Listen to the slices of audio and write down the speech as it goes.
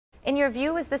In your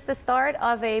view, is this the start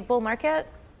of a bull market?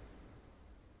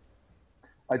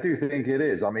 I do think it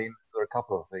is. I mean, there are a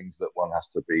couple of things that one has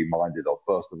to be minded of.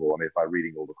 First of all, I mean, by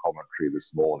reading all the commentary this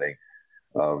morning,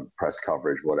 press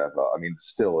coverage, whatever, I mean,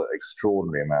 still an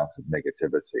extraordinary amount of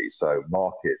negativity. So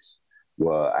markets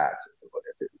were at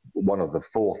one of the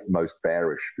fourth most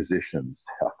bearish positions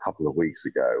a couple of weeks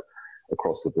ago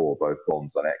across the board, both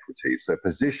bonds and equities. So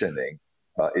positioning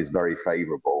is very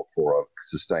favorable for a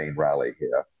sustained rally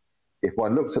here. If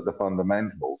one looks at the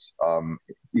fundamentals,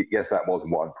 yes, that was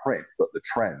one print, but the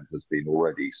trend has been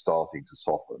already starting to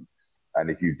soften. And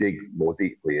if you dig more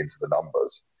deeply into the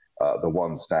numbers, the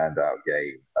one standout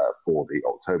gain for the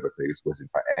October figures was in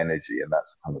fact energy, and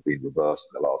that's kind of been reversed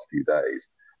in the last few days.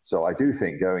 So I do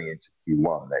think going into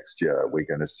Q1 next year, we're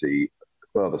going to see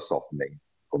further softening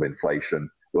of inflation.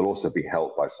 We'll also be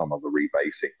helped by some of the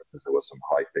rebasing because there were some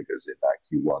high figures in that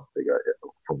Q1 figure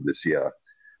from this year.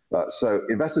 So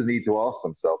investors need to ask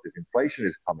themselves, if inflation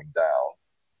is coming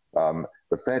down,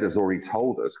 the Fed has already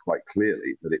told us quite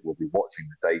clearly that it will be watching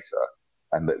the data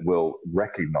and that will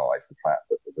recognize the fact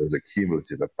that there's a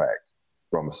cumulative effect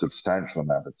from a substantial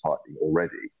amount of tightening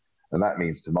already. And that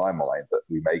means, to my mind, that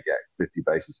we may get 50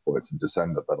 basis points in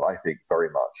December, but I think very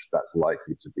much that's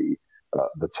likely to be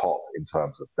the top in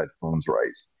terms of Fed funds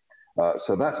rates.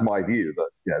 So that's my view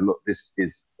that, look, this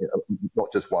is not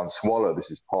just one swallow, this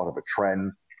is part of a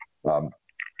trend.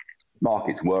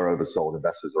 Markets were oversold,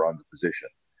 investors are under position.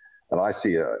 And I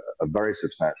see a very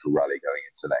substantial rally going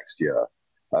into next year.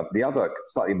 The other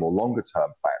slightly more longer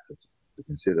term factor to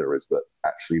consider is that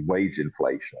actually wage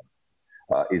inflation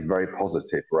is very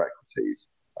positive for equities.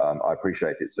 I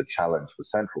appreciate it's a challenge for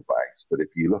central banks, but if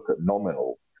you look at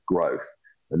nominal growth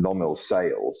and nominal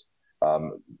sales,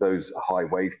 those high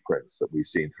wage prints that we've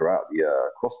seen throughout the year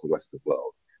across the Western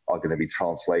world are going to be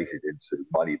translated into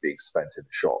money being spent in the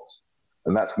shops.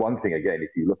 And that's one thing, again,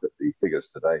 if you look at the figures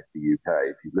today for the UK,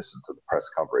 if you listen to the press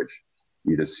coverage,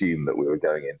 you'd assume that we were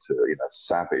going into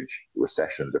savage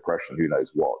recession, depression, who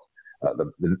knows what.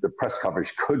 The press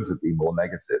coverage couldn't have been more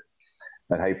negative.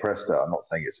 And hey, presto, I'm not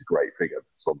saying it's a great figure.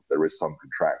 So there is some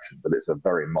contraction, but it's a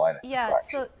very minor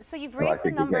contraction. So you've raised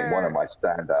the number. Again, one of my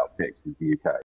standout picks is the UK.